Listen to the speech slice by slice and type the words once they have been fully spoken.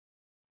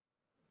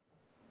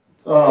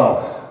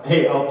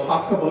Hey, I'll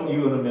talk about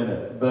you in a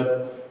minute,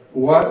 but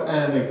what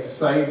an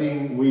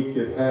exciting week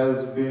it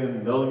has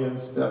been. Million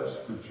Steps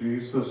for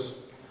Jesus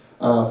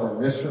for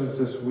missions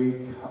this week.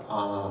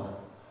 Uh,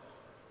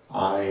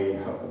 I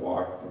have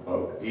walked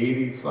about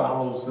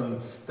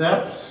 80,000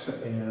 steps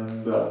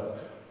and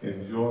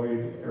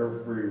enjoyed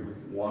every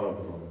one of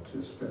them.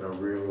 It's just been a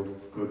real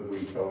good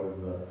week out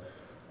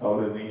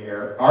in the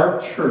air. Our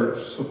church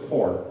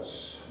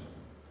supports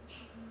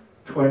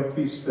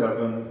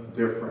 27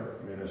 different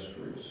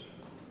ministries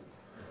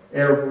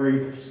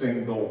every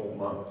single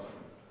month.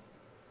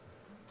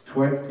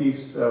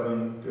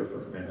 27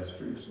 different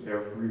ministries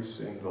every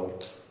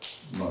single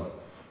month.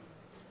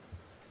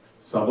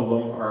 Some of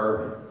them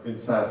are in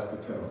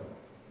Saskatoon.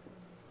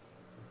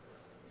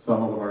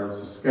 Some of them are in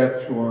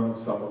Saskatchewan.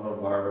 Some of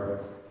them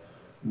are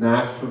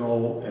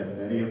national, and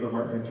many of them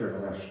are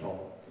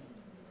international.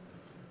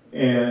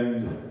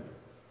 And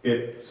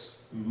it's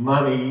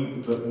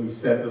money that we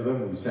send to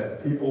them. We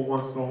send people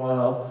once in a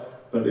while,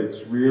 but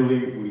it's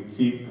really, we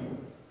keep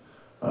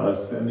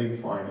sending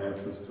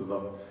finances to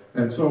them.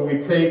 And so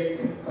we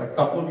take a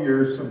couple of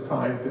years, some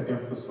time to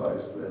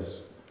emphasize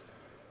this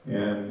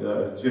and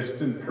just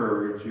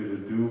encourage you to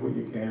do what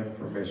you can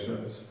for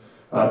missions.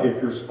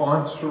 If you're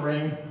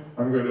sponsoring,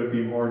 I'm going to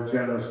be more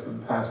generous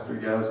than Pastor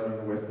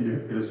Yasmin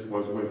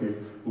was with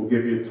you. We'll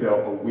give you till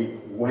a week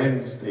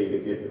Wednesday to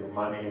get your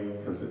money in,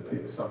 because it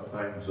takes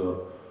sometimes a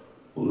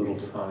little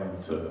time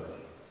to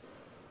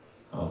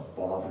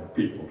bother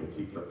people to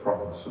keep their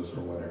promises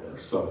or whatever.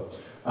 So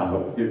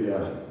we'll give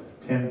you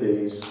 10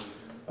 days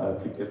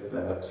to get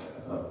that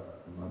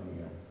money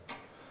in.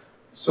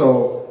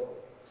 So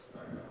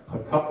a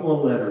couple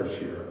of letters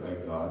here I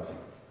got.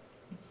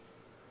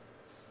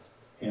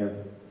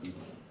 And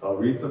I'll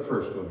read the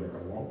first one here.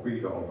 I won't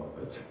read all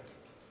of it.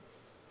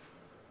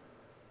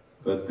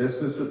 But this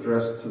is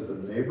addressed to the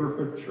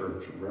Neighbourhood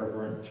Church,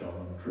 Reverend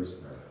John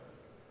Trisner.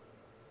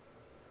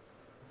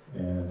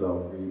 And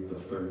I'll read the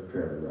third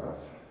paragraph.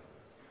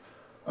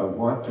 I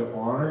want to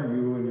honor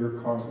you and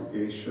your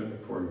congregation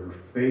for your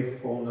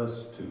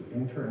faithfulness to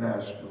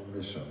international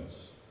missions.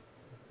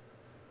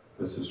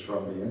 This is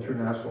from the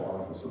International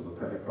Office of the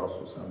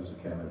Pentecostal Assemblies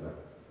of Canada.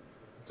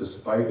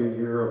 Despite a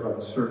year of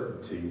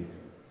uncertainty,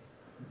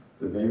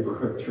 the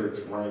Neighbourhood Church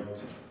ranked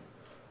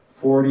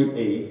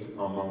 48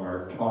 among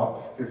our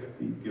top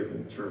 50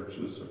 giving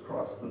churches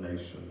across the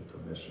nation to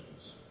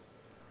missions.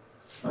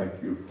 Thank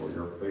you for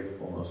your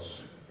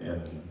faithfulness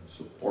in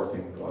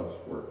supporting God's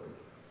work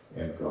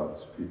and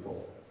God's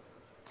people.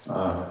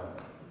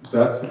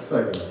 That's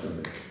exciting to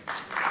me.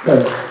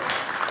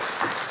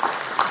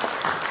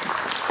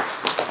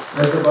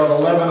 There's about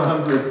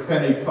 1,100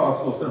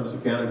 Pentecostal Assemblies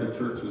of Canada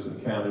churches in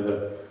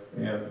Canada,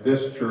 and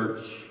this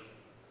church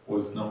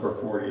was number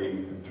 48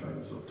 in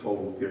terms of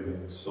total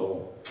giving.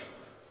 So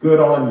good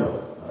on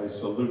you. I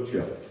salute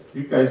you.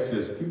 You guys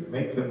just keep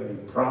making me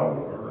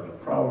prouder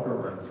and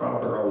prouder and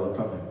prouder all the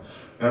time.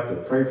 I have to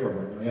pray for me.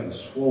 I have a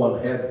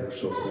swollen head or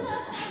something.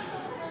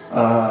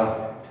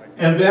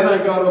 And then I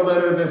got a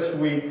letter this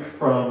week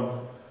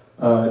from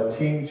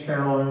Teen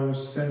Challenge.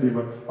 Cindy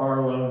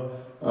McFarland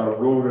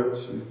wrote it.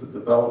 She's the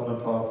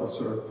development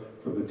officer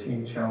for the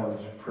Teen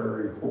Challenge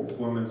Prairie Hope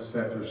Women's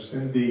Center.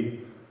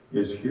 Cindy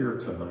is here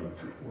tonight.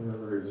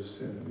 Where is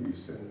Cindy?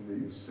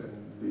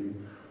 Cindy,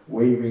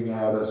 waving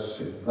at us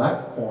in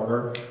that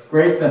corner.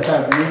 Great to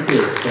have you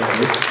here,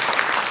 Cindy.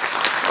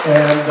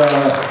 And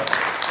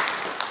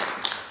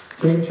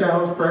Teen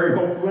Challenge Prairie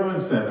Hope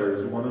Women's Center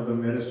is one of the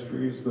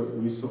ministries that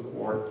we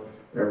support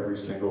every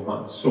single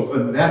month. So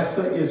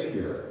Vanessa is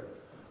here.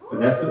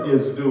 Vanessa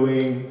is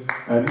doing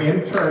an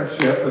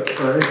internship at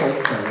Prairie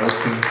Hope Center.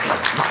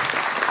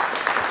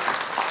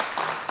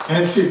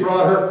 And she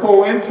brought her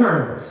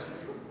co-interns,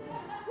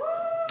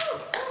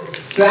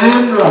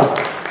 Sandra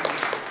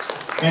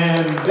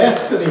and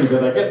Destiny.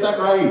 Did I get that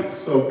right?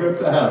 So good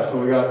to have. So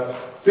we got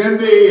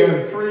Cindy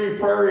and 3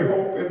 Prairie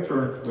Hope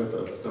interns with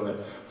us tonight.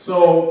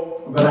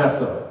 So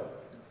Vanessa,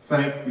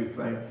 thank you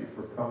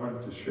for coming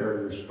to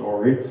share your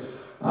story.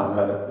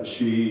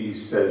 She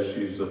says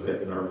she's a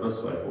bit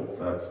nervous. I hope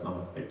that's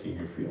not making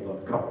you feel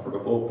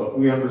uncomfortable, but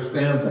we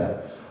understand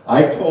that.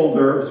 I told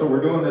her, so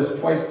we're doing this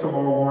twice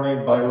tomorrow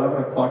morning. By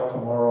 11 o'clock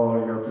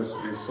tomorrow, you'll just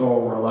be so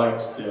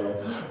relaxed, you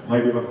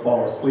might even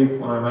fall asleep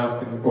when I'm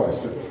asking you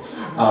questions.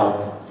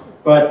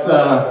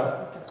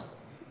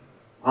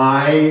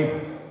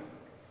 I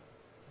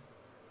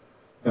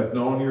have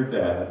known your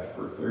dad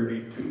for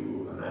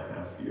 32 and a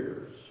half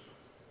years.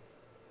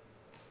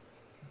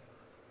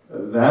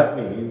 That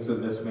means,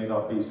 and this may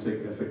not be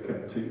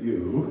significant to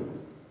you,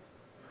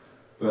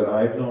 but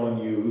I've known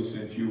you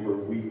since you were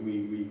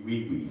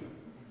wee.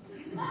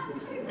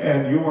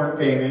 And you weren't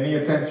paying any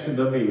attention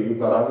to me,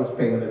 but I was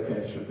paying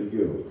attention to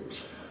you.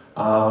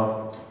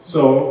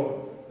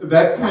 So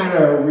that kind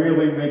of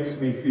really makes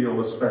me feel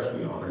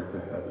especially honored to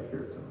have you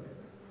here tonight.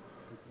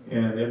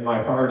 And in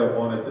my heart, I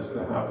wanted this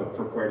to happen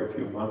for quite a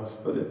few months,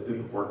 but it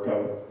didn't work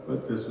out.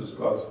 But this is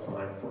God's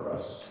time for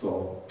us.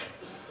 So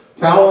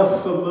Tell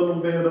us a little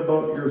bit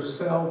about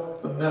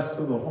yourself,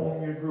 Vanessa, the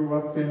home you grew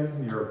up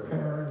in, your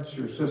parents,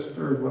 your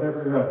sister,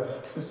 whatever you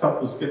have. Just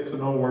help us get to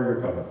know where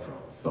you're coming from.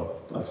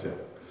 So, bless you.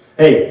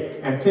 Hey,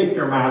 and take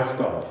your mask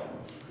off.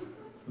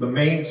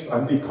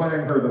 I'm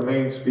declaring her the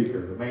main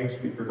speaker. The main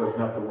speaker doesn't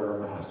have to wear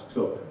a mask.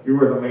 So,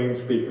 you are the main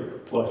speaker.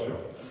 Bless you.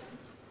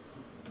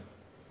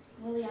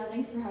 Well, yeah,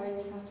 thanks for having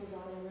me, Pastor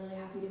John. I'm really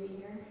happy to be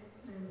here.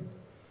 And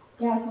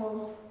yeah,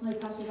 so like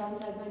Pastor John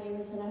said, my name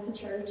is Vanessa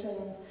Church,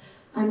 and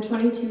I'm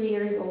 22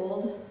 years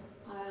old.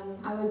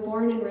 I was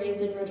born and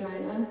raised in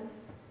Regina.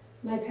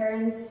 My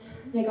parents,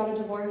 they got a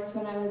divorce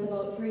when I was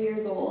about 3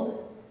 years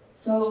old.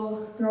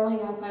 So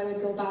growing up, I would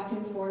go back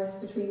and forth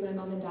between my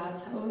mom and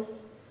dad's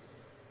house.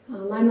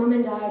 My mom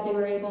and dad, they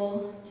were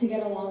able to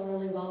get along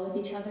really well with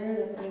each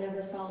other. I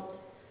never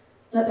felt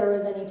that there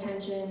was any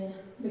tension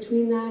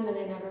between them, and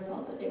I never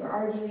felt that they were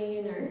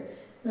arguing, or it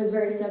was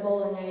very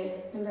civil, and I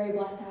am very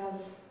blessed to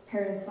have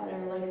parents that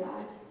are like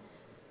that.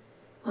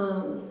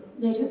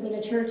 They took me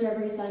to church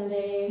every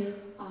Sunday,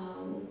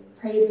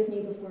 prayed with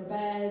me before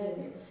bed,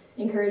 and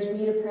encouraged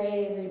me to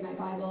pray and read my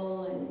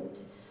Bible.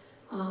 And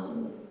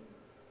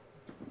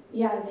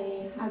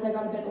as I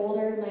got a bit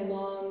older, my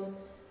mom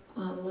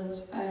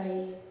was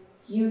a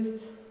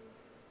youth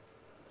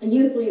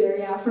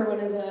leader, for one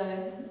of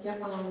the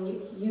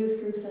youth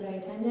groups that I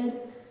attended.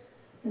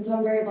 And so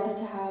I'm very blessed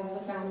to have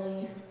the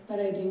family that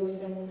I do,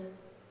 even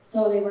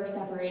though they were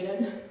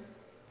separated.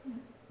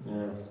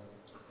 Yeah.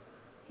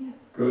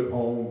 Good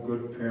home,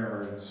 good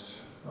parents,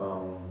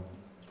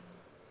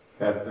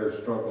 had their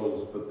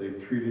struggles, but they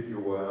treated you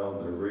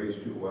well, they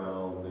raised you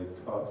well, they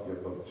taught you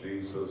about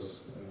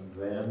Jesus, and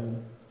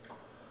then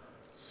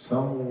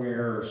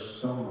somewhere,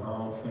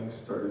 somehow, things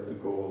started to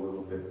go a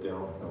little bit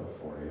downhill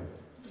for you.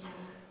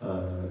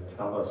 Yeah.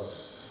 Tell us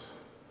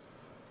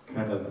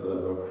kind of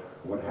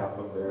what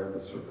happened there,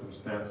 the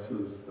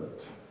circumstances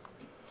that,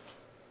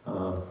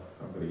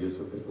 I'm going to use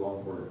a big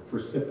long word,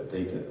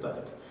 precipitated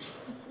that.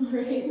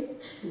 Right.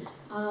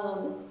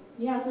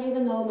 So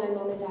even though my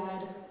mom and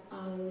dad,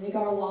 they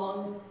got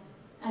along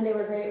and they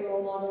were great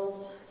role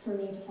models for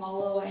me to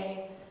follow,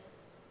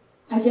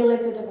 I feel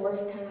like the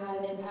divorce kind of had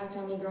an impact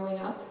on me growing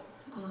up.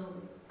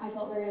 I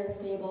felt very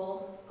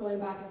unstable, going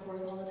back and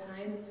forth all the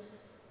time,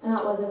 and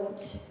that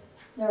wasn't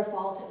their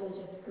fault. It was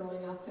just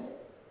growing up. It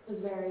was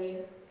very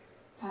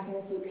packing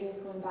a suitcase,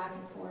 going back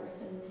and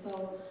forth, and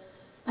so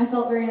I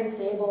felt very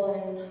unstable.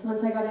 And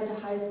once I got into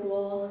high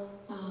school,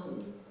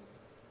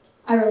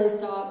 I really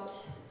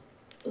stopped.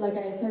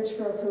 I searched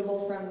for approval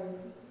from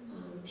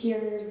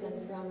peers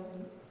and from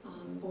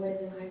boys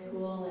in high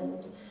school,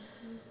 and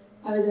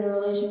I was in a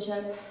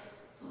relationship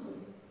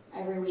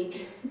every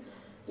week,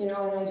 and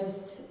I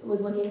just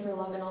was looking for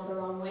love in all the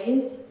wrong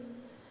ways.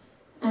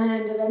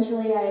 And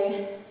eventually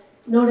I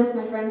noticed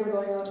my friends were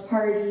going out to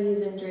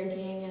parties and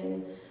drinking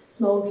and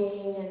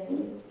smoking,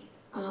 and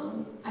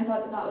I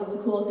thought that was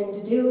the cool thing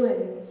to do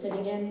and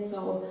fitting in,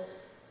 so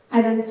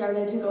I then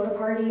started to go to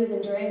parties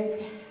and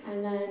drink,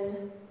 and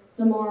then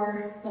the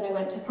more that I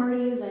went to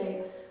parties,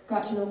 I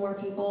got to know more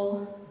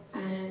people,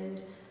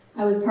 and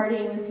I was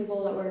partying with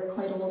people that were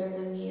quite older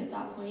than me at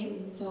that point,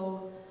 and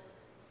so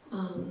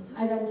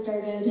I then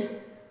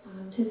started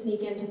to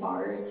sneak into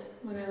bars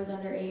when I was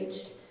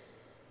underage,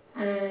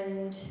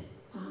 and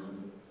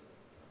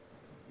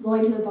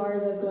going to the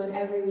bars, I was going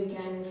every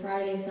weekend,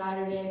 Friday,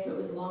 Saturday. If it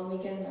was a long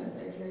weekend, I was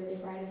there Thursday,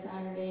 Friday,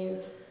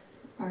 Saturday,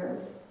 or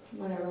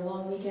whatever,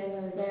 long weekend. I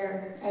was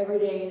there every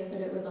day that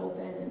it was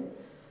open.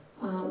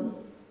 And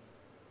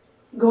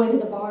going to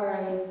the bar,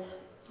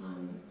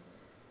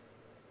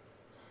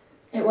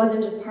 it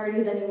wasn't just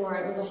parties anymore.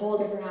 It was a whole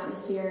different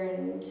atmosphere,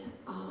 and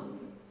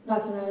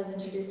that's when I was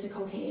introduced to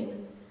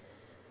cocaine.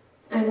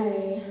 And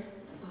I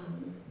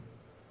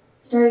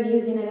started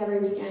using it every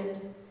weekend,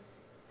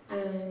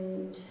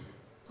 and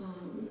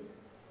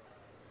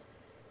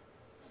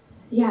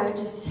it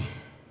just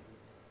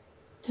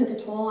took a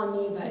toll on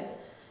me. But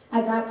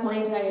at that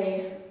point,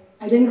 I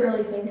didn't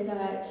really think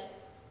that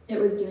it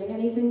was doing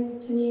anything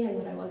to me and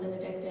that I wasn't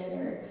addicted,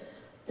 or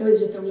it was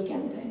just a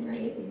weekend thing,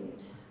 right?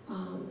 And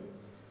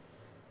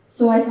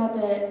so I thought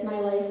that my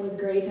life was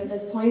great at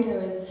this point. I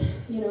was,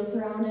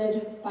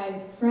 surrounded by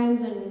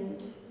friends,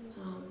 and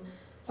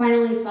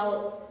finally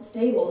felt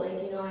stable.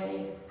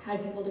 I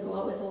had people to go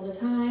out with all the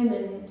time,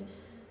 and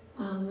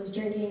was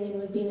drinking and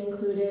was being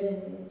included,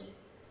 and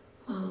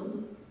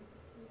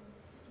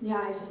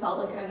I just felt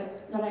like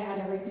that I had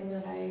everything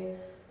that I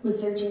was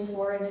searching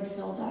for and had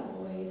filled that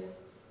void.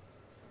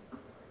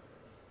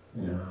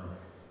 Yeah,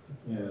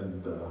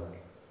 and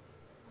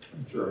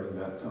during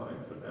that time,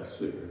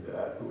 Vanessa, your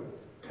dad would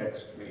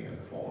text me and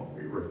phone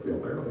me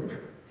regularly.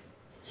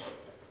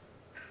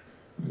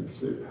 And he'd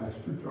say,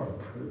 Pastor John,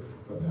 pray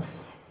for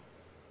Vanessa.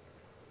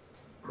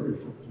 Pray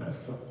for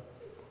Vanessa.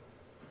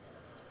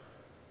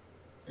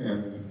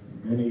 And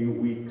many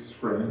weeks,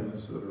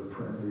 friends that are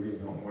prayer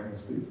meeting on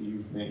Wednesday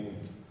evening,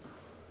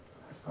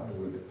 I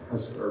would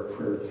ask our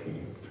prayer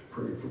team to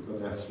pray for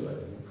Vanessa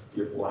and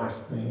give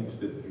last names,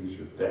 didn't use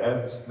your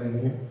dad's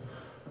name.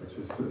 I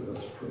just said,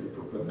 let's pray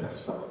for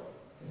Vanessa.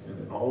 And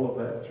in all of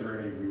that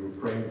journey, we were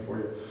praying for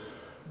you.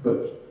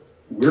 But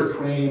we're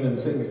praying and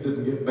things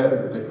didn't get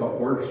better, they got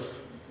worse.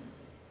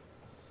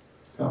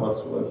 Tell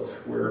us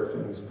where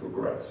things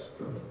progressed.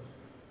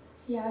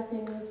 Yeah,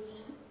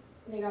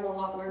 they got a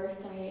lot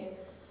worse.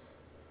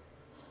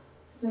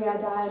 So yeah,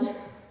 Dad,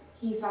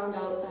 he found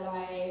out that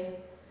I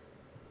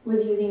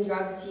was using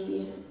drugs.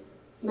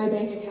 My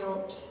bank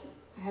account,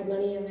 I had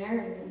money in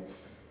there,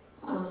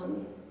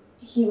 and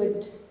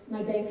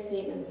my bank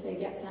statements, they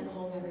get sent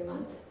home every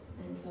month.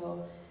 And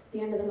so at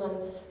the end of the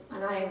month,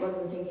 and I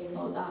wasn't thinking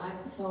about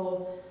that,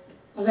 so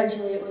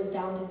eventually it was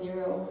down to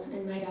zero,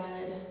 and my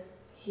dad,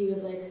 he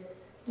was like,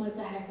 what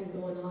the heck is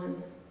going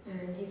on?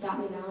 And he sat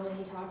me down and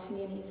he talked to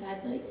me and he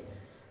said, like,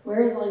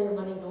 where is all your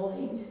money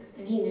going?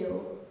 And he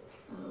knew.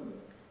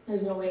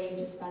 There's no way you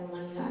just spend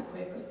money that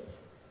quick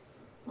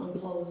on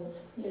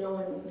clothes,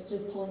 and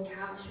just pulling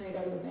cash right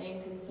out of the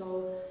bank. And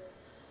so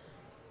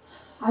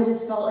I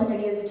just felt like I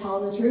needed to tell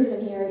him the truth,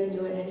 and he already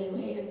knew it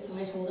anyway. And so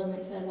I told him, I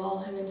said,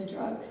 well, I'm into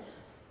drugs.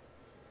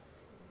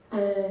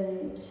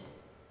 And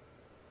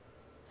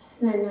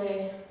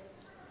then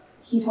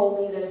he told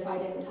me that if I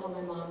didn't tell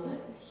my mom,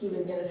 that he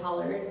was going to tell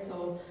her. And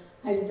so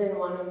I just didn't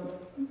want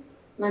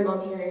my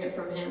mom hearing it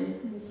from him.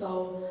 And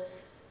so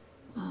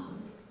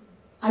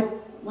I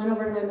went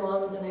over to my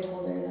mom's and I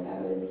told her that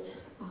I was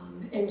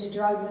into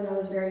drugs, and I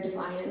was very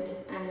defiant.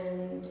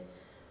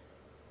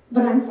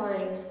 But I'm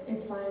fine.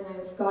 It's fine.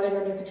 I've got it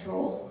under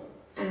control.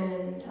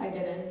 And I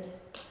didn't.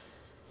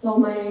 So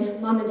my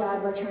mom and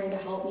dad were trying to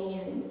help me,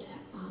 and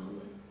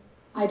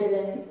I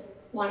didn't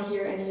want to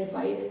hear any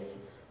advice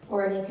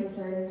or any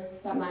concern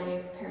that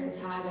my parents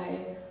had.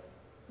 I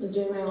was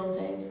doing my own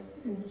thing.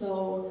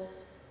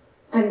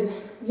 And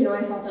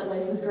I thought that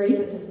life was great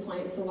at this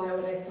point, so why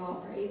would I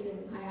stop, right?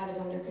 And I had it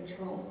under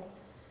control.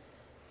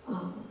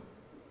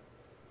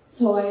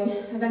 So I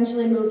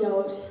eventually moved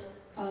out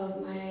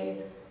of my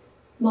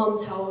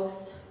mom's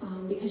house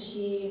because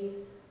she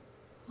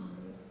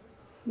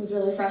was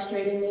really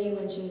frustrating me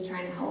when she was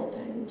trying to help,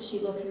 and she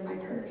looked through my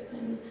purse,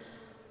 and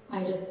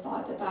I just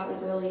thought that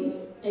was really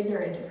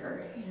ignorant of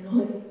her,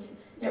 and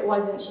it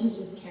wasn't. She's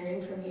just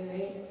caring for me,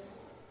 right?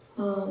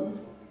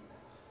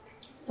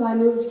 So I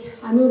moved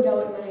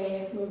out, and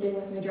I moved in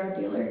with my drug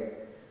dealer.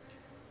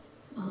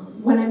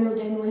 When I moved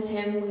in with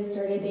him, we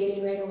started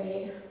dating right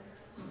away.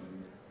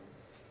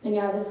 And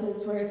yeah, this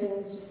is where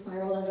things just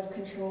spiraled out of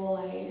control.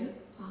 I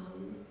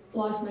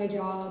lost my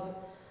job.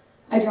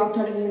 I dropped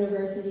out of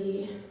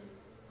university.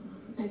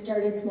 I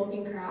started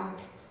smoking crack.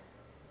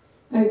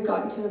 I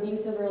got into an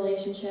abusive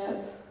relationship.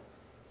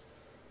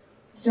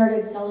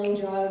 Started selling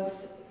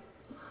drugs,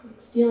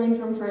 stealing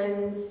from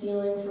friends,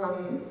 stealing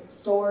from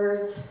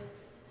stores.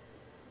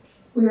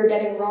 We were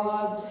getting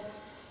robbed.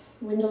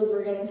 Windows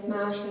were getting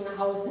smashed in the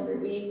house every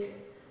week.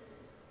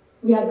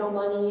 We had no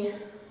money,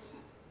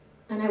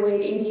 and I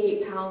weighed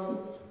 88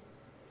 pounds.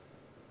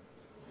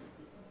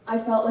 I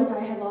felt like I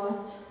had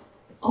lost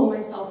all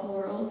my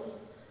self-morals.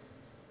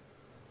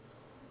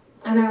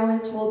 And I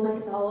always told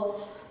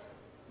myself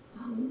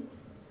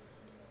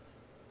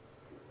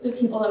the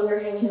people that we were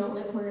hanging out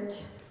with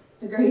weren't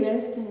the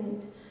greatest,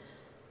 and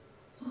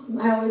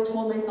I always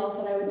told myself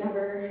that I would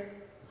never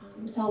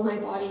sell my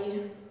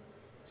body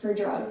for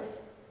drugs.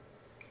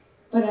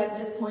 But at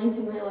this point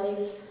in my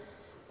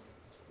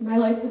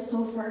life was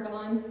so far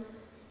gone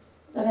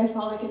that I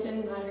felt like it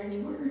didn't matter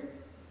anymore.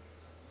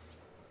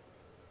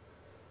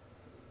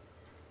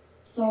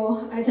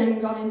 So I then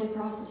got into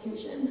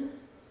prostitution.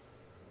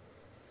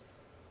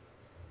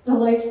 The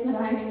life that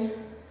I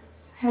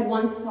had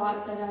once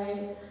thought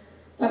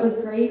that was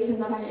great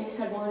and that I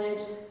had wanted,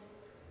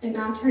 it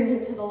now turned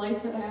into the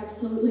life that I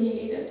absolutely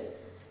hated,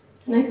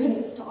 and I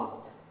couldn't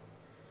stop.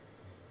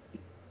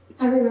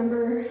 I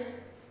remember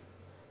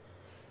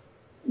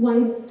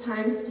one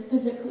time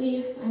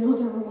specifically, I know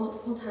there were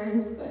multiple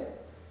times,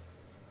 but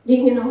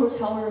being in a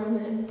hotel room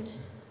and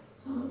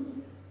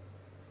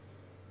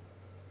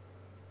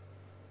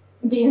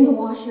being in the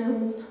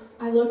washroom,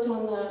 I looked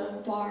on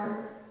the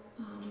bar,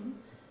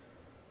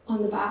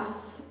 on the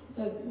bath,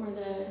 where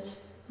the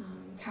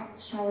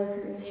shower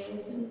curtain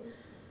hangs, and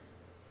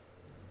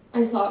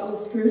I saw it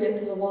was screwed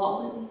into the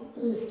wall,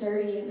 and it was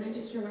sturdy, and I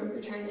just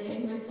remember trying to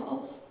hang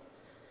myself.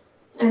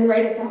 And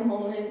right at that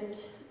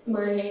moment,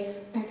 my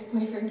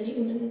ex-boyfriend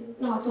came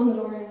and knocked on the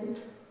door, and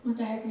what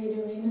the heck are you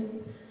doing?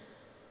 And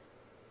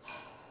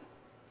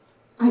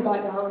I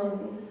got down,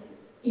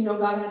 and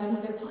God had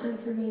another plan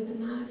for me than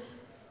that.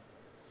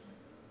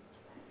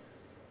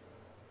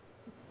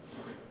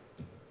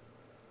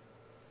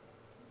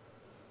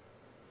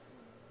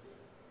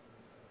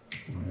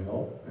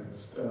 Well, and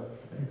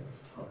Stephanie,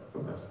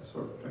 Vanessa,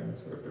 sort of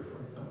things are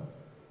different now.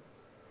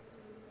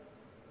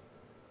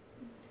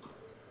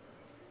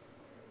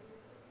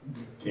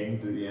 You came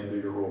to the end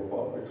of your rope,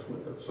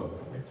 obviously, at some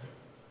point.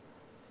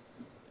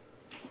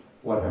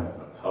 What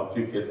happened? How did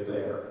you get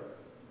there?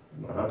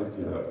 How did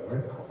you,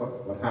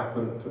 what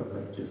happened to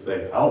make you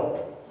say,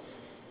 help?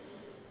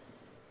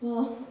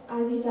 Well,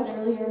 as you said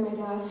earlier, my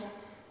dad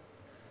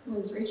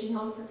was reaching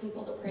out for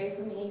people to pray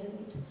for me,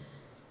 and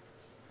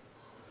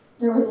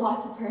there was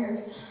lots of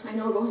prayers, I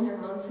know, going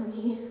around for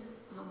me.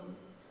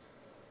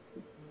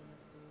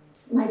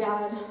 My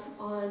dad,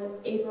 on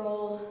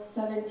April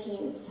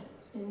 17th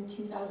in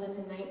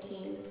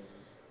 2019,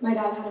 my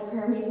dad had a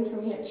prayer meeting for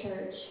me at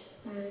church,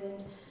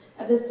 and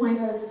at this point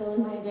I was still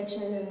in my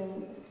addiction,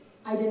 and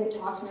I didn't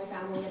talk to my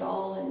family at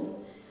all, and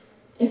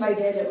if I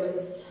did, it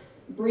was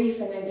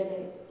brief, and I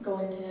didn't go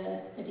into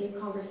a deep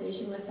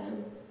conversation with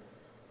them.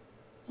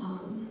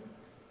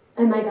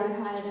 And my dad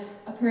had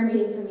a prayer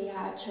meeting for me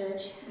at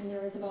church, and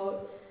there was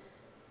about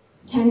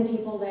 10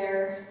 people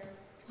there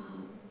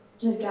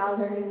just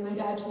gathered, and my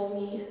dad told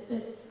me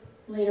this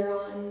later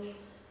on,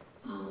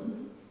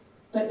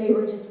 but they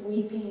were just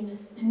weeping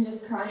and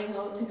just crying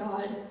out to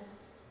God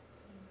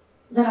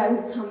that I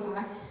would come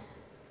back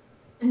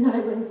and that I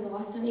wouldn't be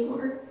lost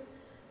anymore.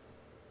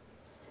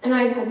 And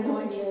I had no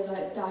idea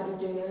that Dad was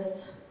doing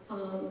this,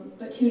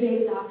 but 2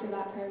 days after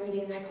that prayer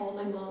meeting, I called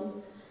my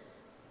mom.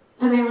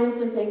 And I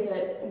honestly think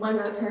that when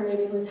that prayer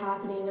meeting was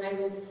happening, I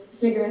was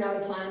figuring out a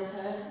plan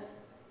to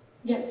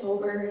get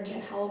sober and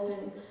get help.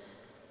 And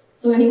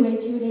so anyway,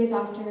 2 days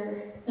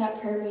after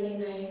that prayer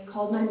meeting, I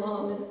called my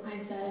mom and I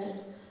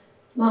said,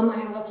 "Mom, I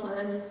have a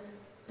plan,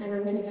 and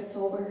I'm going to get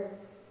sober,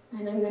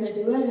 and I'm going to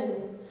do it."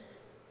 And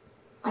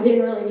I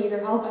didn't really need her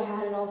help. I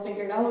had it all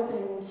figured out,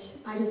 and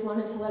I just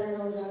wanted to let her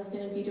know that I was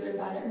going to be doing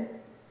better.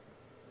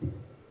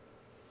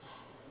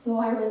 So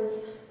I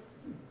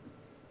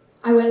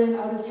went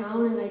out of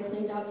town, and I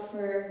cleaned up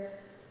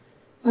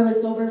I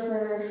was sober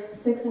for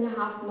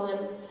 6.5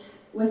 months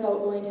without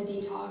going to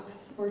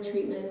detox or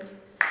treatment.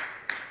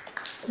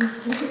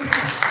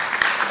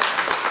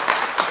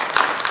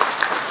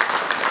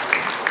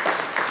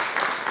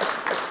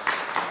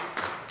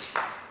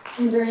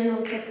 And during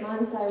those 6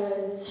 months, I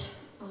was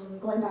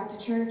going back to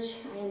church.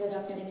 I ended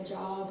up getting a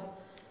job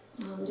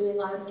doing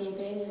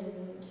landscaping,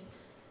 and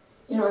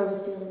I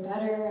was feeling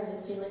better, I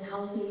was feeling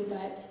healthy,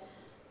 but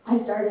I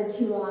started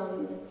to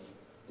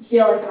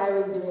feel like I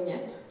was doing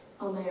it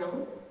on my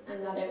own,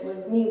 and that it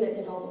was me that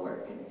did all the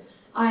work, and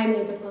I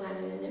made the plan,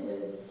 and it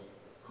was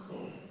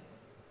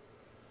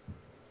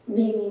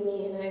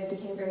me, and I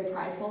became very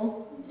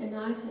prideful in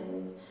that.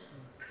 And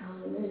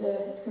there's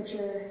a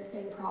scripture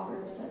in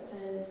Proverbs that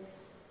says,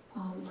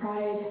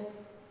 pride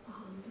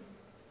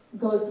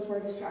goes before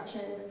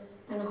destruction,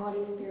 and a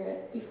haughty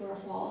spirit before a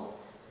fall.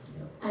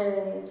 Yeah.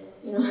 And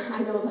I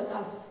know that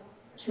that's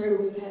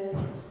true,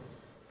 because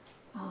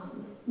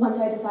once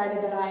I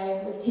decided that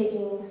I was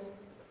taking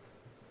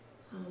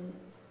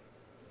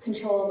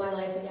control of my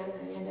life again,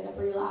 I ended up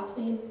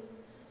relapsing.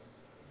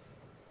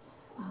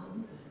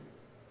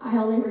 I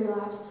only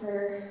relapsed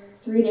for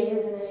 3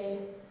 days, and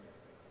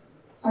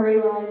I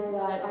realized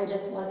that I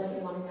just wasn't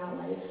wanting that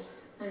life,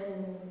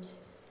 and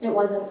it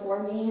wasn't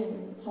for me.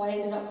 And so I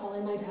ended up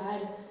calling my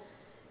dad,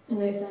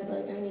 and I said,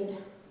 I need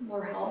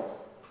more help,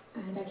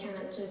 and I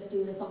can't just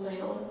do this on my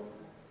own.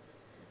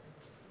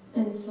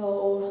 And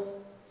so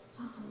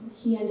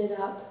he ended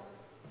up,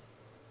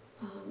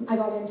 I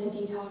got into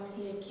detox.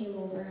 He came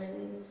over,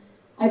 and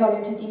I got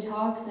into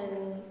detox,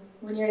 and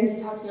when you're in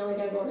detox, you only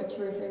get about a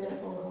 2 or 3 minute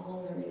phone call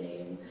home every day.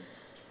 And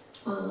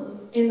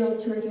in those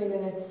 2 or 3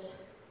 minutes,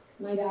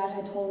 my dad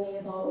had told me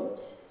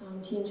about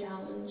Teen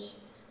Challenge.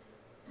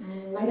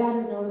 And my dad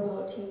has known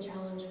about Teen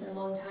Challenge for a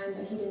long time,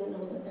 but he didn't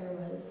know that there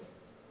was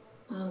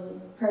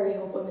Prairie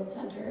Hope Women's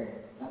Center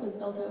that was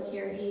built out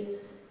here. He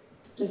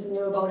just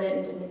knew about it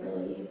and didn't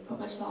really put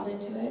much thought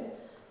into it.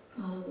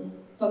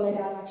 But my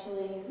dad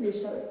actually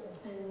reached out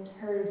and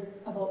heard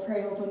about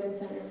Prairie Hope Women's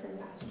Center from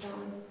Pastor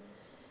John.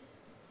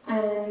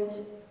 And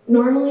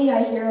normally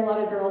I hear a lot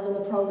of girls in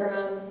the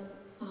program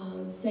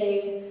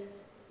say,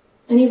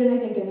 and even I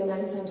think in the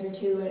men's center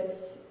too,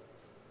 it's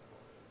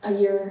a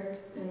year,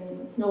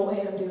 and no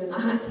way I'm doing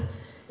that.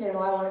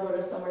 I want to go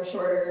to somewhere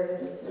shorter,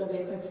 and it'll be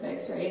a quick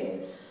fix,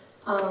 right?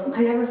 And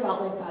I never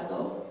felt like that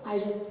though.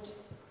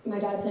 My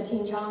dad said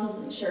Teen Challenge,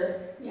 I'm like, sure,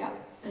 yeah.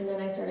 And then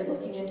I started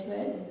looking into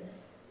it, and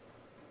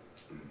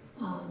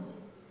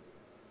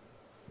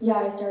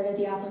I started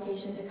the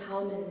application to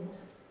come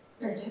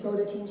or to go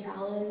to Teen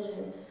Challenge,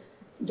 and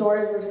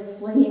doors were just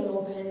flinging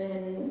open,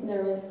 and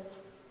there was,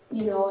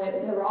 there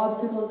were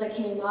obstacles that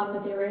came up,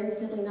 but they were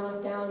instantly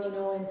knocked down,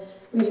 and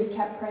we just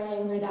kept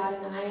praying, my dad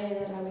and I,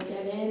 that I would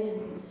get in.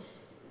 And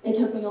it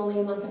took me only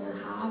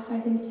 1.5 months, I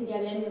think, to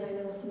get in, and I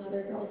know some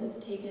other girls it's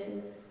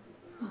taken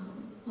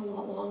a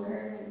lot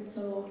longer. And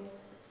so,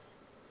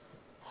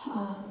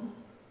 I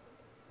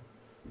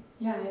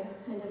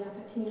ended up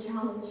at Teen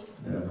Challenge.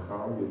 And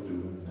how are you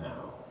doing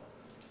now?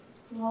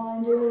 Well,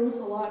 I'm doing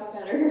a lot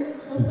better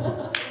than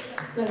that.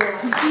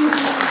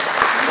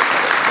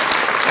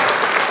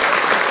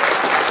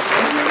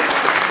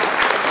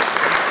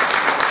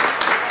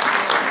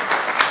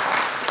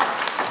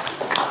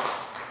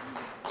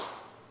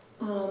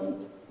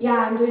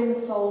 I'm doing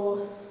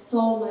so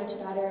much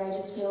better. I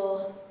just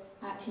feel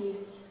at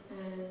peace.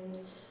 And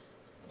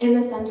in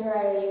the center,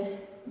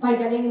 by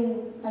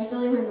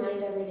filling my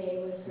mind every day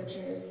with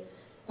scriptures,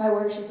 by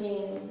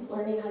worshiping,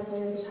 learning how to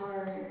play the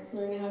guitar,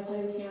 learning how to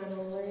play the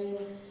piano, learning,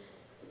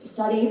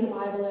 studying the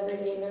Bible every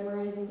day,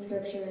 memorizing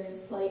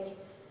scriptures. Like,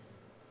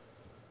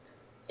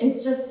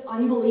 it's just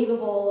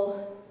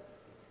unbelievable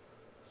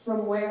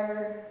from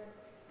where,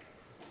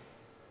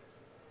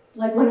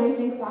 like, when I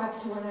think back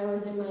to when I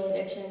was in my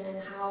addiction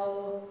and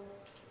how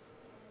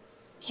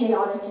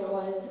chaotic it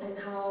was and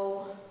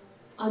how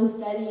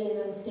unsteady and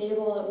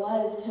unstable it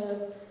was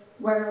to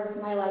where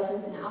my life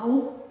is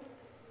now,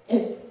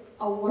 it's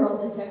a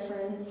world of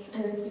difference,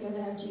 and it's because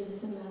I have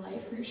Jesus in my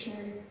life for sure.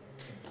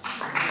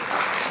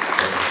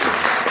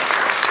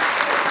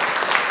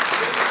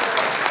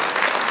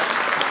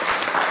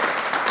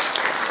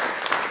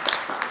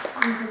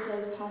 And just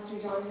as Pastor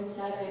John had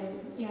said,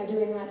 I'm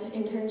doing that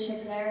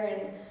internship there,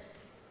 and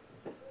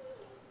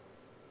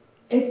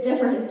it's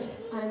different.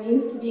 I'm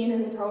used to being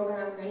in the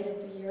program, right?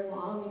 It's a year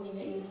long, and you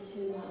get used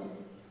to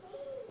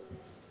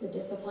the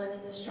discipline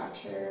and the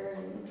structure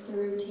and the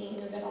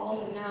routine of it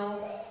all. And now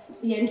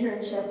the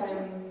internship,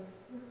 I'm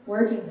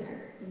working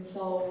there, and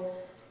so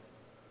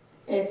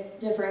it's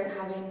different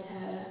having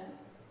to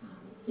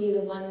be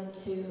the one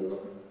to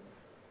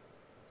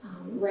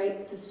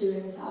write the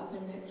students up,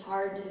 and it's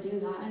hard to do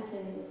that.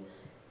 And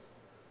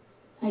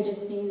I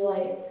just see,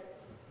 like,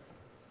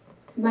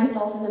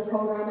 myself in the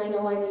program, I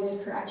know I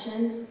needed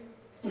correction,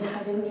 and if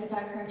I didn't get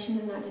that correction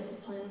and that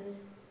discipline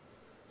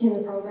in the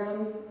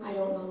program, I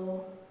don't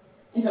know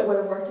if it would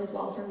have worked as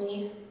well for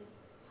me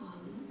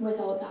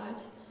without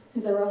that,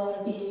 because there were a lot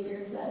of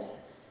behaviors that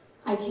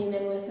I came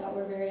in with that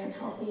were very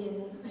unhealthy,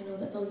 and I know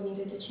that those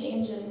needed to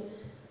change. And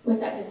with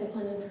that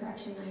discipline and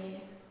correction,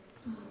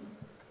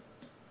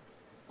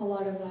 a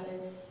lot of that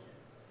is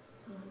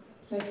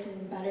fixed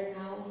and better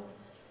now.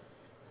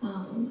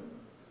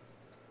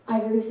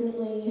 I've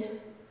recently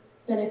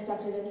been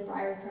accepted into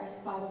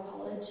Briarcrest Bible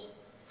College.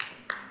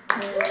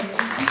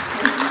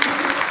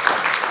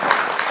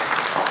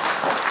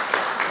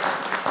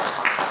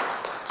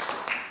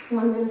 So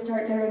I'm going to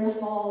start there in the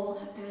fall,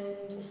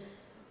 and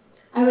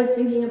I was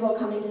thinking about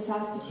coming to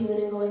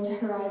Saskatoon and going to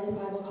Horizon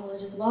Bible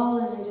College as well,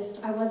 and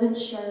I wasn't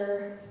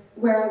sure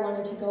where I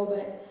wanted to go,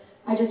 but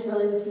I just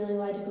really was feeling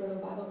led to go to a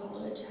Bible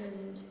college.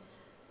 And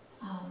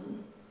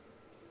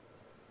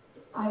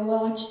I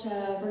watched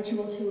a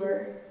virtual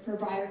tour for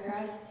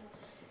Briarcrest,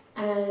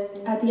 and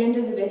at the end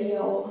of the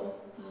video,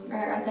 or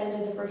at the end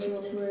of the virtual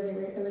tour,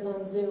 it was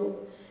on Zoom,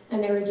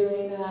 and they were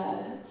doing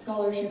a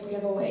scholarship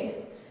giveaway.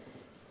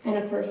 And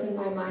of course, in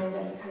my mind,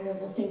 I'm kind of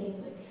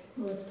thinking, like,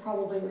 oh, it's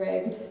probably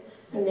rigged,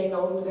 and they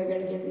know who they're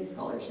going to give these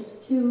scholarships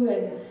to,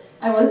 and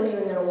I wasn't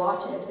even going to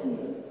watch it,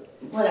 and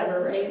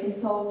whatever, right? And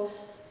so,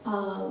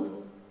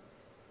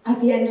 at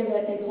the end of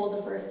it, they pulled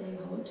the first name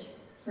out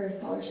for a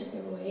scholarship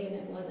giveaway, and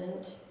it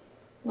wasn't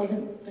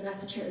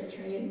Vanessa Church,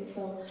 right? And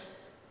so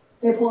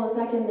they pull a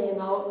second name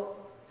out,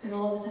 and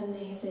all of a sudden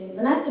they say,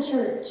 Vanessa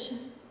Church.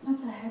 What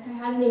the heck? I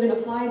hadn't even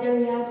applied there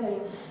yet,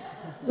 and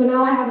so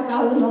now I have a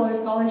 $1,000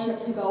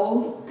 scholarship to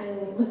go,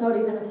 and without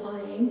even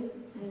applying.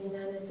 And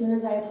then as soon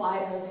as I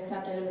applied, I was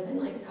accepted within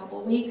like a couple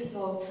of weeks.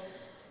 So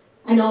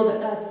I know that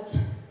that's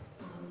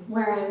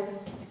where I'm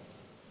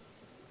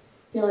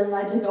feeling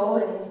led to go,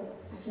 and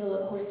I feel that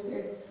the Holy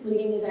Spirit's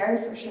leading me there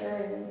for sure.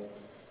 And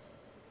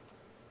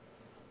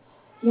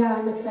yeah,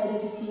 I'm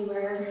excited to see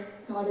where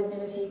God is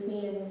going to take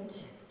me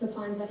and the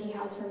plans that He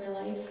has for my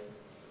life.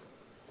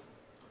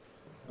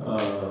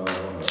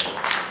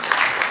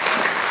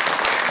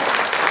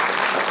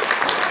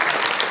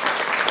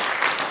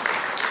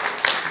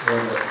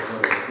 What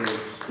a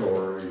great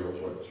story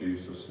of what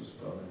Jesus has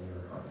done in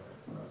your life.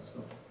 So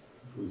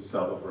we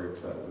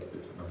celebrate that with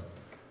you tonight.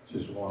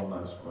 Just one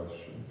last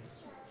question.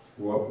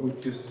 What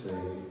would you say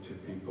to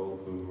people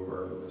who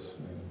are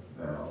listening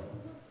now,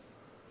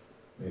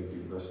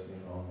 maybe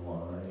listening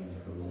online,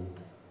 who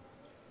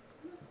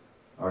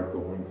are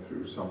going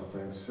through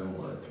something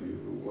similar to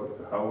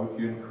you? How would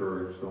you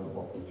encourage them?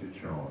 What would you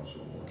challenge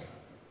them with?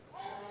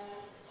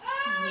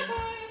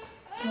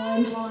 Well,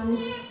 in John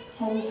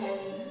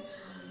 10:10,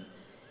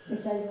 it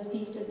says, the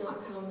thief does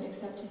not come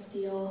except to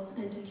steal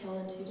and to kill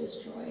and to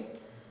destroy.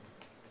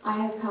 I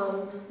have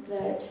come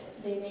that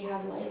they may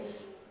have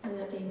life and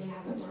that they may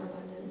have it more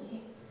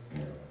abundantly.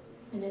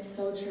 And it's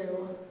so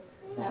true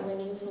that when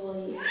you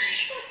fully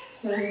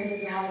surrender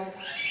to God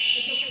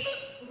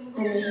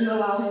and that you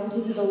allow Him to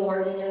be the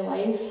Lord in your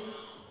life,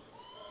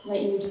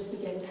 that you just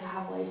begin to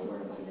have life more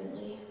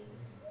abundantly.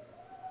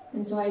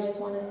 And so I just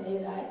want to say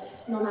that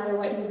no matter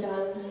what you've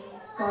done,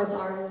 God's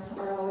arms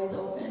are always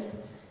open.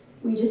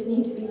 We just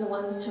need to be the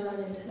ones to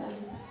run into them.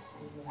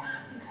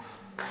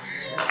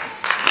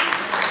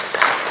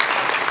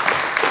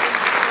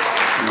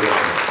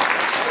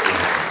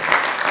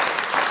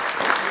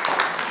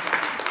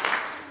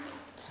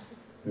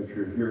 If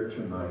you're here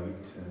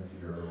tonight and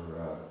you're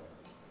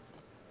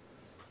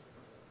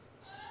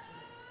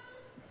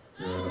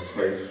in a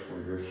place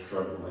where you're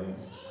struggling,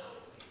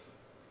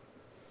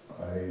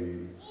 I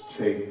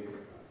take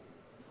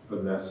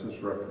Vanessa's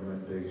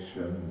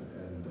recommendation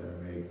and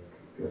make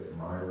it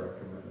my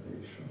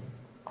recommendation.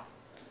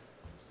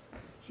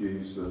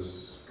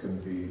 Jesus can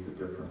be the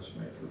difference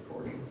maker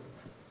for you.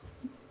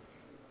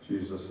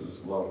 Jesus'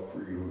 love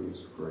for you is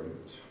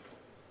great.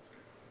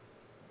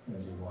 And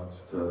he wants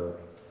to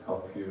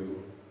help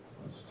you,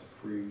 wants to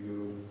free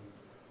you.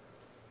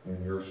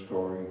 And your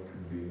story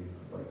can be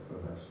like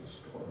Vanessa's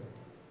story.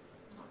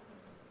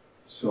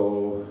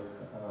 So,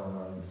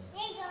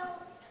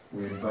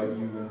 we invite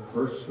you in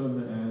person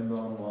and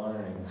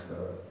online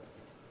to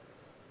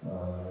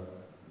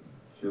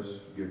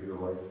just give your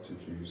life to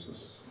Jesus.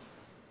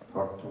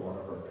 Talk to one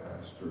of our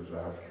pastors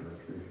after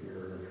if you're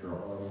here. If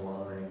you're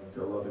online,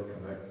 fill out a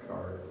Connect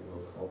card.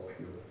 We'll help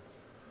you.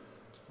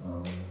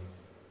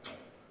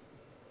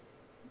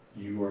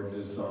 You are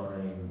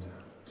designed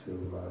to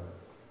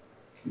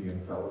be in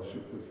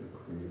fellowship with your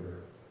Creator.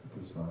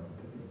 Designed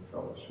to be in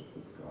fellowship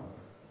with God.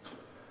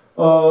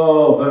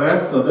 Oh,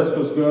 Vanessa, this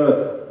was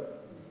good.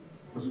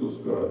 This was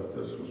good.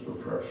 This was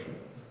refreshing.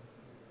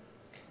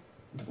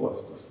 You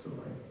blessed us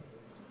tonight.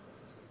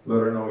 Let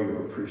her know you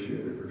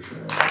appreciated her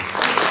sharing.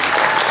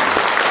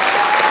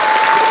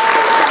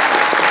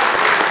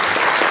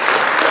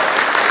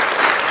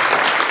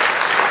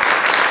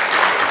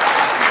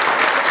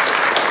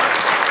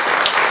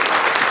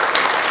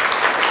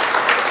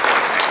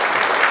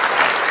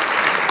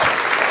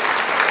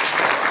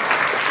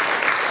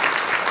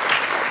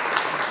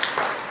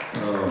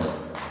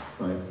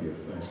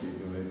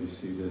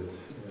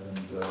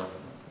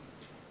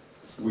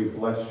 We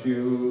bless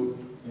you,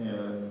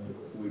 and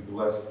we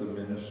bless the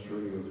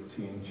ministry of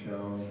Teen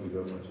Challenge. We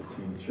got a bunch of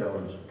Teen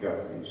Challenge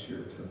guys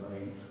here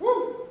tonight.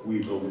 We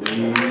believe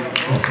in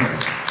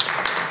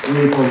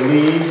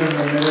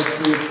the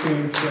ministry of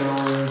Teen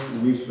Challenge.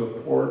 We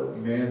support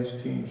Men's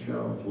Teen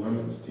Challenge,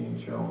 Women's Teen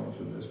Challenge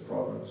in this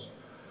province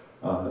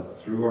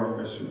through our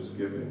missions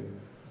giving.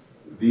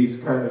 These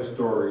kind of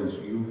stories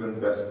you've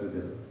invested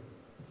in.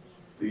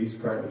 These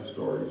kind of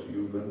stories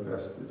you've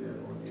invested in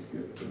when you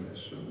give to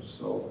missions.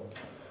 So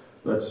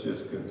let's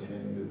just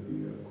continue to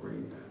be a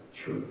great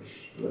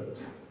church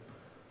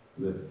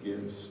that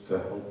gives to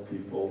help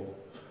people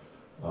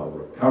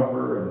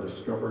recover and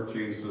discover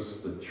Jesus.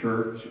 The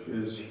church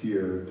is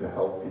here to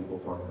help people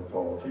find and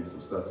follow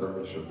Jesus. That's our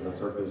mission.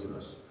 That's our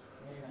business.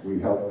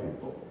 We help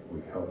people.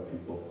 We help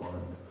people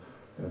find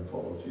and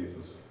follow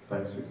Jesus.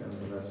 Thanks again,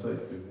 Vanessa.